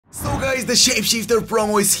guys, the Shapeshifter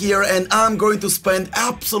promo is here and I'm going to spend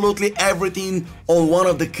absolutely everything on one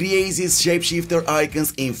of the craziest Shapeshifter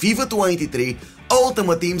icons in FIFA 23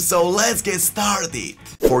 Ultimate Team, so let's get started.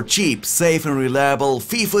 For cheap, safe and reliable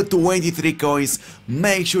FIFA 23 coins,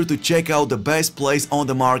 make sure to check out the best place on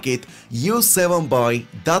the market,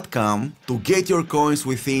 u7buy.com, to get your coins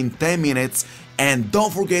within 10 minutes, and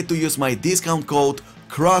don't forget to use my discount code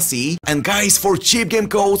Krasi. And guys, for cheap game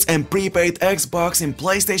codes and prepaid Xbox and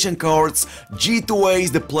PlayStation cards, G2A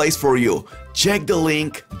is the place for you. Check the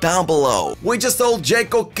link down below. We just sold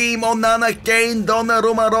Dzeko, Kim, Onana, Kane,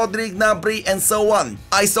 Donnarumma, Rodrigue, Gnabry and so on.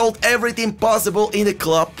 I sold everything possible in the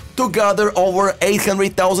club to gather over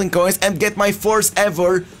 800,000 coins and get my first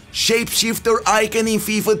ever Shapeshifter icon in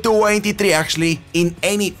FIFA 23, actually in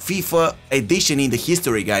any FIFA edition in the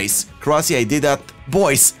history, guys. Krasi, I did that.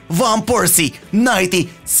 Boys, Van Persie,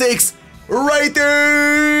 96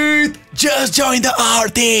 rated! Just join the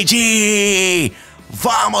RTG!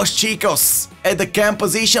 Vamos, chicos! At the cam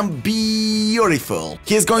position, beautiful.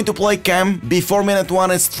 He's going to play cam before minute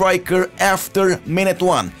 1 and striker after minute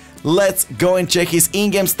 1. Let's go and check his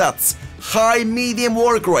in-game stats. High medium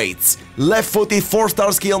work rates, left-footed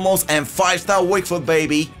 4-star skill modes and 5-star weak foot,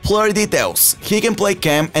 baby. Player details, he can play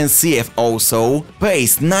cam and CF also.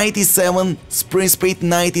 Pace 97, sprint speed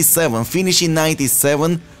 97, finishing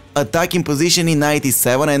 97, attacking positioning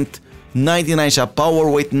 97 and 99 shot power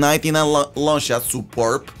with 99 long shot,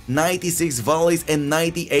 superb. 96 volleys and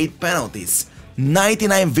 98 penalties.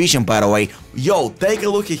 99 vision, by the way. Yo, take a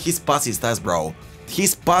look at his passing stats, bro.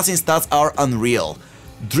 His passing stats are unreal.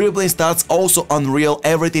 Dribbling stats also unreal.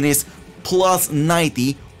 Everything is plus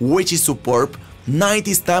 90, which is superb.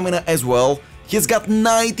 90 stamina as well. He's got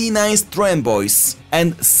 99 strength, boys,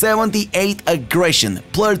 and 78 aggression.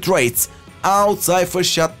 Player traits, outside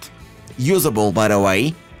first shot, usable, by the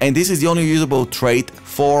way. And this is the only usable trait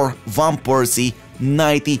for Van Persie,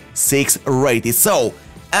 96 rated. So,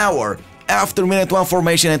 our after minute 1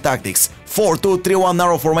 formation and tactics, 4-2-3-1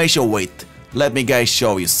 narrow formation with, let me guys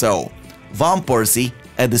show you. So, Van Persie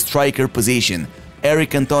at the striker position,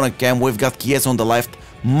 Eric Cantona cam, we've got Chiesa on the left,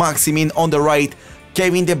 Maximin on the right,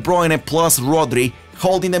 Kevin De Bruyne plus Rodri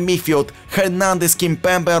holding the midfield, Hernandez,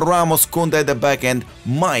 Kimpembe, Ramos, Kunde at the back end,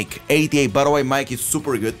 Mike 88, by the way, Mike is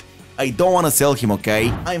super good. I don't wanna sell him,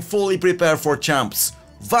 okay? I'm fully prepared for champs.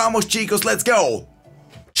 Vamos, chicos, let's go!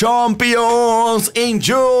 Champions in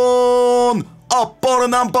June!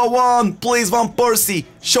 Opponent number 1, please, Van Persie,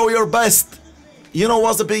 show your best! You know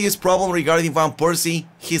what's the biggest problem regarding Van Persie?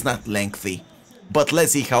 He's not lengthy. But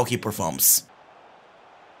let's see how he performs.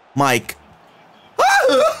 Mike.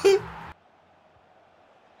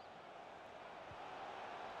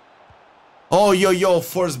 Oh, yo,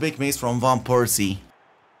 first big miss from Van Persie.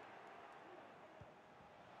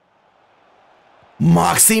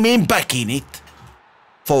 Maximin back in it.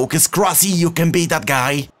 Focus, Krasi, you can beat that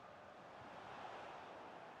guy.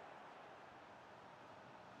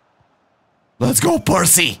 Let's go,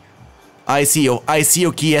 Percy! I see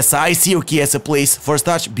you, Chiesa, I see you, Chiesa, please. First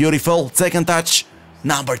touch, beautiful. Second touch,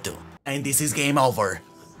 number 2. And this is game over.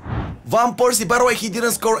 Van Persie, by the way, he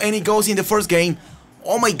didn't score any goals in the first game.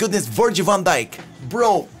 Oh my goodness, Virgil van Dijk.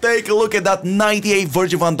 Bro, take a look at that 98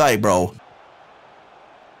 Virgil van Dijk, bro.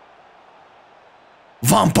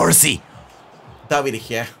 Van Persie! David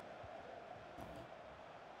here.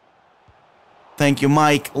 Thank you,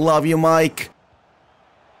 Mike. Love you, Mike.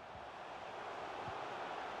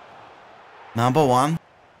 Number 1.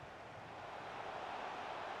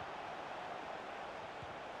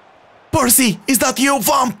 Persie! Is that you,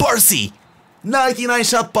 Van Persie? 99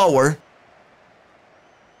 shot power.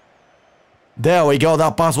 There we go,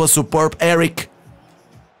 that pass was superb, Eric.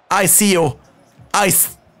 I see you.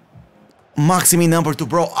 Maximi number 2,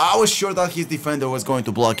 bro. I was sure that his defender was going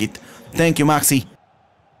to block it. Thank you, Maxi.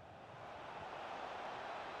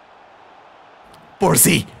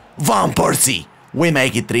 Persie! Van Persie! We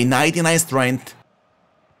make it 399 strength.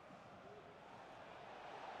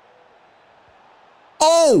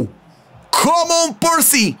 Oh! Come on,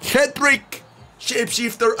 Persie! Hat-trick!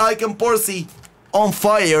 Shapeshifter icon Persie on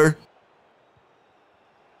fire.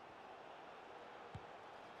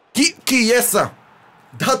 Chiesa!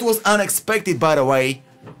 That was unexpected, by the way.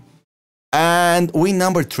 And win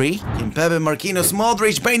number 3. Kimpembe, Marquinhos,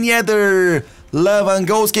 Modric, Ben Yedder,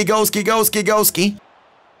 Lewandowski.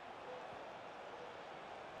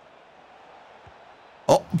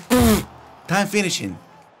 Oh, time finishing.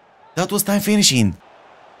 That was time finishing.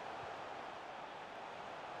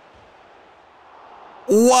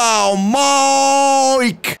 Wow,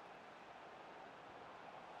 Mike!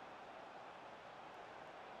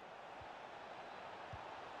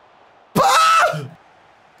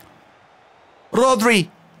 Rodri!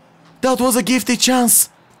 That was a gifted chance!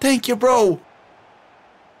 Thank you, bro!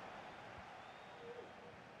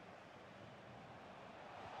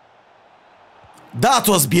 That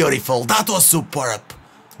was beautiful! That was superb!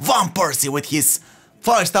 Van Persie with his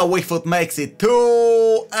 5-star weak foot makes it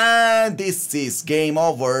 2, and this is game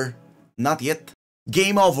over. Not yet.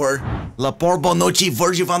 Game over. Laporte, Bonucci,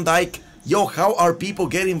 Virgil van Dijk. Yo, how are people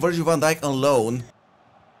getting Virgil van Dijk on loan?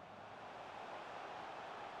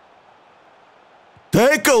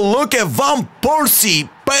 Take a look at Van Persie!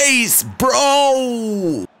 Pace,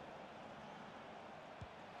 bro!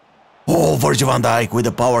 Oh, Virgil van Dijk with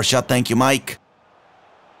a power shot. Thank you, Mike.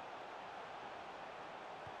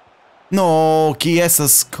 No, Chiesa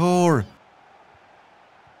score.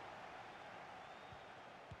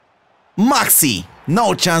 Maxi!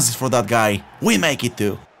 No chances for that guy. We make it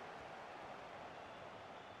 2.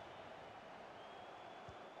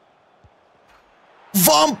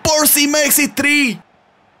 Van Persie makes it 3!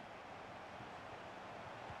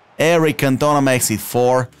 Eric Cantona makes it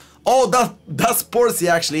 4. Oh, that's Persie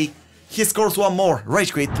actually. He scores one more.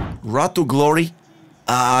 Rage quit. Road to Glory.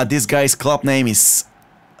 This guy's club name is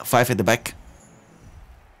 5 at the back.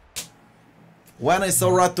 When I saw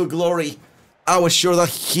Road to Glory, I was sure that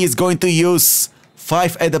he's going to use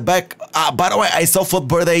 5 at the back. By the way, I saw Foot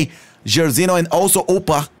Birthday, Jerzino, and also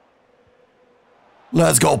Upa.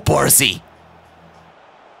 Let's go, Persie.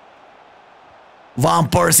 Van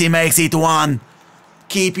Persie makes it 1.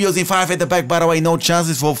 Keep using 5 at the back. By the way, no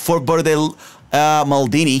chances for Foot Birthday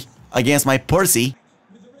Maldini against my Persie.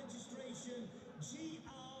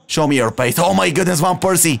 Show me your pace. Oh my goodness, Van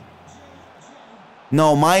Persie.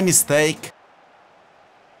 No, my mistake.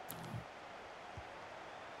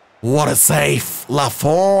 What a save.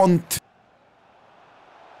 Lafont.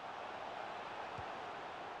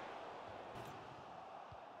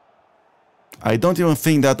 I don't even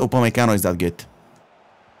think that Upamecano is that good.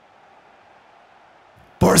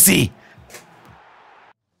 Persie!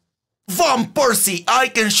 Van Persie! I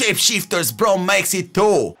can Shapeshifters, bro, makes it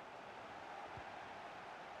 2.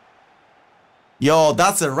 Yo,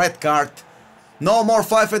 that's a red card. No more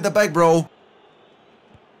 5 at the back, bro.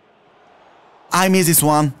 I miss this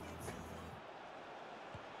one.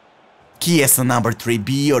 Chiesa number 3,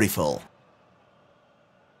 beautiful.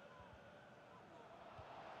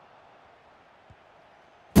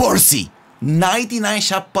 Persie, 99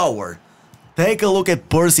 shot power. Take a look at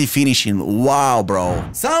Persie finishing. Wow, bro.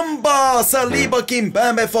 Samba, Saliba,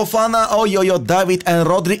 Kimpembe, Fofana, Oyoyo, David, and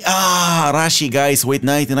Rodri. Rashi, guys, with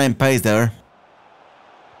 99 pace there.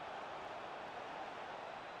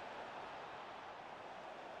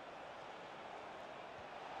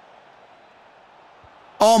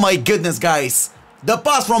 Oh my goodness, guys. The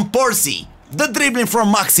pass from Persie. The dribbling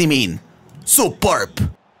from Maximin.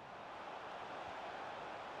 Superb.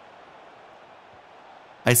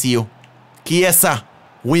 I see you. Chiesa.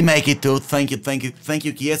 We make it 2. Thank you,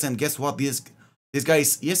 Chiesa. And guess what? This guy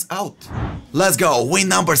is, yes, out. Let's go. Win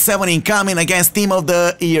number 7 incoming against Team of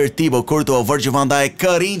the Year. Thibaut Courtois, Virgil van Dijk,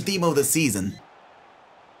 Karim, Team of the Season.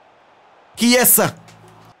 Chiesa.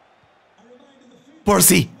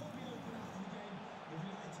 Persie.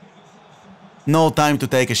 No time to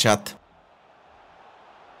take a shot.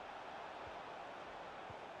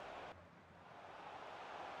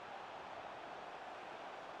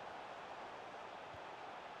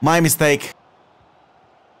 My mistake.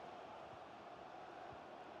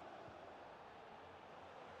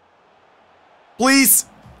 Please.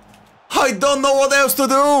 I don't know what else to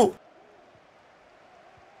do.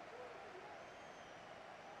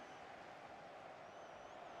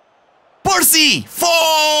 Persie!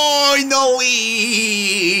 Finally!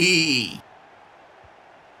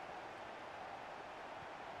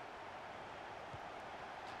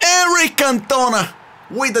 Eric Cantona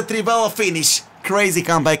with the Trivela finish. Crazy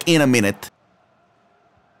comeback in a minute.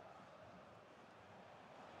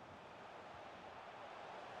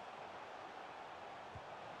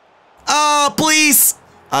 Please!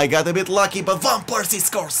 I got a bit lucky, but Van Persie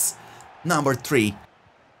scores. Number 3.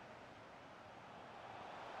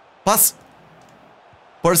 Pass.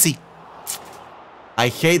 Persie. I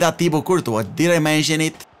hate that Thibaut Courtois. Did I mention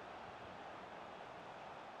it?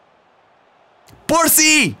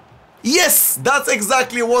 Persie! Yes! That's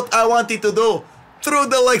exactly what I wanted to do. Through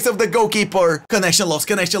the legs of the goalkeeper. Connection lost,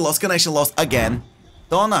 connection lost, connection lost again.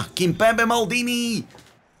 Donna, Kimpembe, Maldini.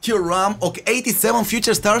 Thuram. Okay, 87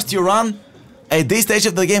 future stars, Thuram. At this stage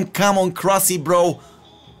of the game, come on, Krasi, bro.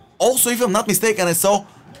 Also, if I'm not mistaken, I saw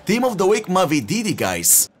Team of the Week Mavididi,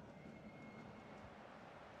 guys.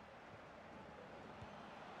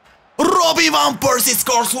 Robbie Van Persie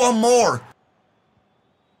scores one more.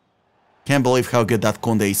 Can't believe how good that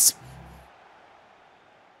Kunde is.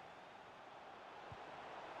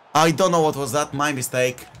 I don't know what was that, my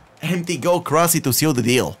mistake. Empty goal, Krasi to seal the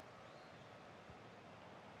deal.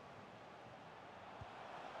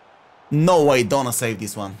 No way, Donna saved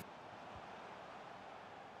this one.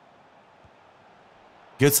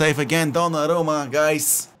 Good save again, Donnarumma,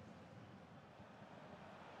 guys.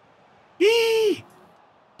 Eee!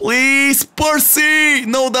 Please, Percy!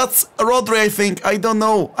 No, that's Rodri, I think. I don't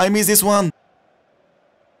know. I missed this one.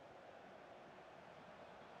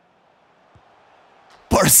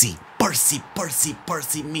 Percy,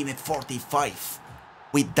 minute 45.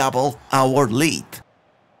 We double our lead.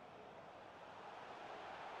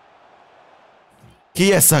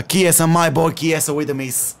 Chiesa, my boy Chiesa with a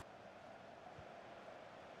miss.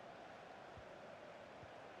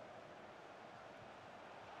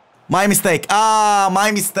 My mistake.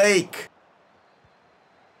 My mistake.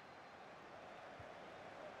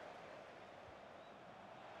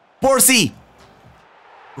 Percy.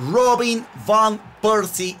 Robin van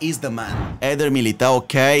Persie is the man. Eder Militao,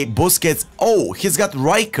 okay. Busquets. Oh, he's got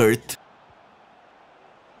Rijkaard.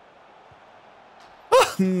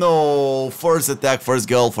 No. First attack, first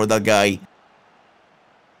goal for that guy.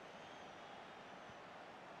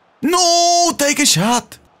 No, take a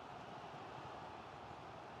shot.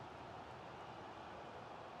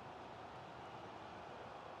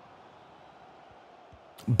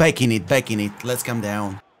 Back in it. Let's calm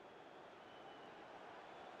down.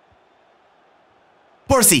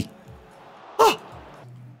 Percy!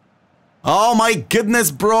 Oh my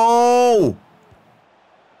goodness, bro!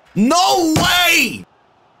 No way!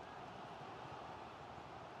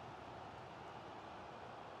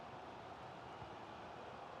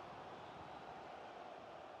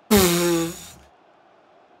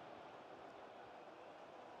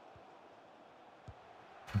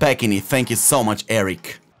 Back in it. Thank you so much,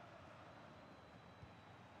 Eric.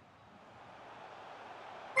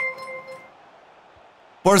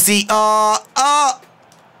 Percy, no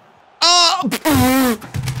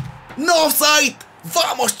offside!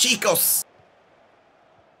 Vamos, chicos!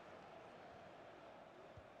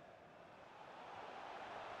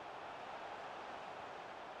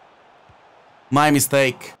 My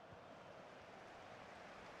mistake.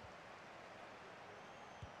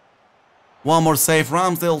 One more save,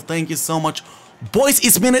 Ramsdale, thank you so much. Boys,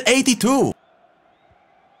 it's minute 82!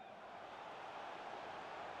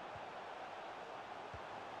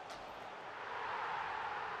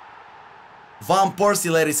 Van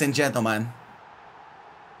Persie, ladies and gentlemen.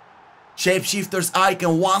 Shapeshifters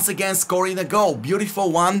icon once again scoring a goal.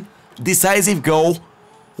 Beautiful one. Decisive goal.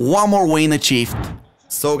 One more win achieved.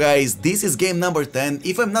 So guys, this is game number 10.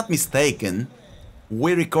 If I'm not mistaken,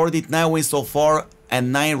 we recorded 9 wins so far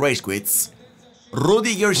and 9 rage quits.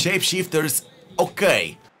 Rudiger, Shapeshifters,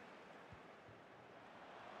 okay.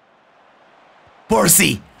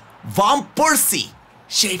 Percy! Van Persie!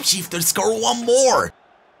 Shapeshifters score one more!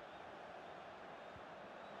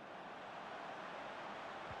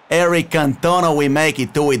 Eric Cantona, we make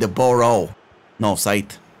it 2 with the Boro. No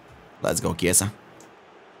sight. Let's go, Chiesa.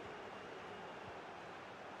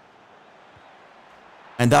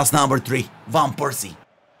 And that's number 3, Van Persie.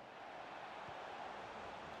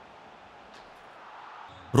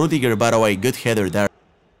 Rudiger, by the way, good header there.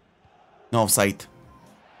 No offside.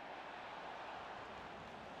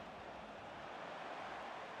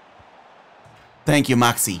 Thank you,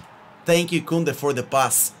 Maxi. Thank you, Kunde, for the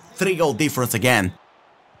pass. 3-goal difference again.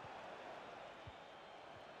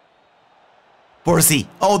 Percy.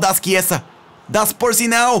 Oh, that's Chiesa. That's Percy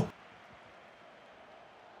now.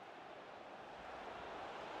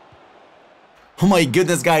 Oh my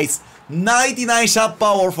goodness, guys. 99 shot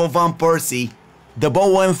power for Van Persie. The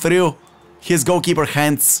ball went through his goalkeeper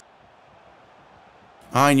hands.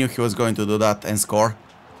 I knew he was going to do that and score.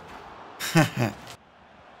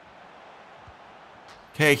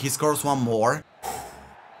 Okay, he scores one more.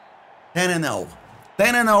 10-0.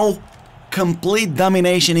 10-0. Complete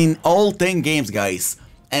domination in all 10 games, guys.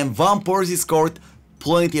 And Van Persie scored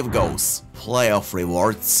plenty of goals. Playoff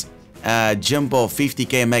rewards. Jumbo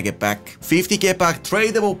 50k mega pack. 50k pack,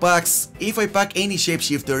 tradable packs. If I pack any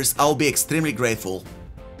Shapeshifters, I'll be extremely grateful.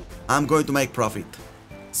 I'm going to make profit.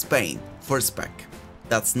 Spain, first pack.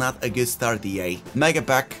 That's not a good start, EA. Mega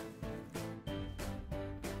pack.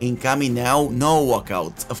 Incoming now, no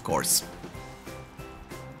walkouts, of course.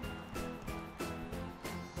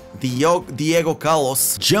 Diego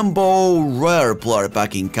Carlos, Jumbo Rare Player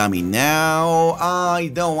Pack incoming now.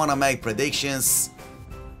 I don't wanna make predictions.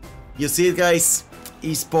 You see it, guys?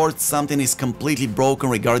 Esports, something is completely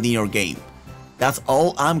broken regarding your game. That's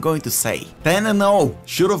all I'm going to say. 10-0.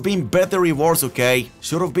 Should have been better rewards, okay?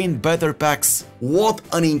 Should have been better packs. What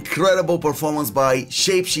an incredible performance by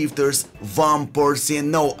Shapeshifters, Van Persie.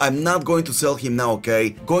 And no, I'm not going to sell him now, okay?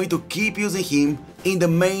 Going to keep using him in the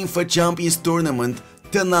main FUT Champions tournament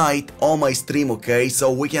tonight on my stream, okay?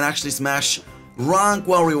 So we can actually smash rank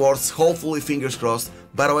 1 rewards, hopefully, fingers crossed.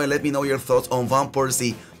 By the way, let me know your thoughts on Van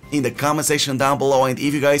Persie in the comment section down below, and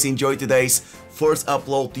if you guys enjoyed today's first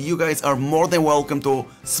upload, you guys are more than welcome to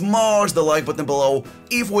smash the like button below.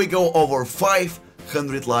 If we go over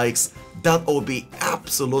 500 likes, that would be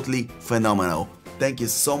absolutely phenomenal. Thank you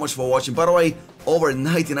so much for watching. By the way, over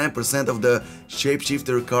 99% of the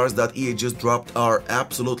Shapeshifter cards that EA just dropped are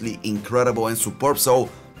absolutely incredible and superb, so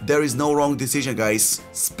there is no wrong decision, guys.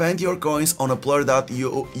 Spend your coins on a player that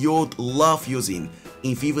you'd love using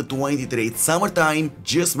in FIFA 23. It's summertime,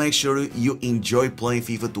 just make sure you enjoy playing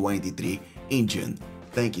FIFA 23 in June.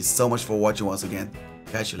 Thank you so much for watching once again.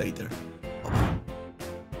 Catch you later.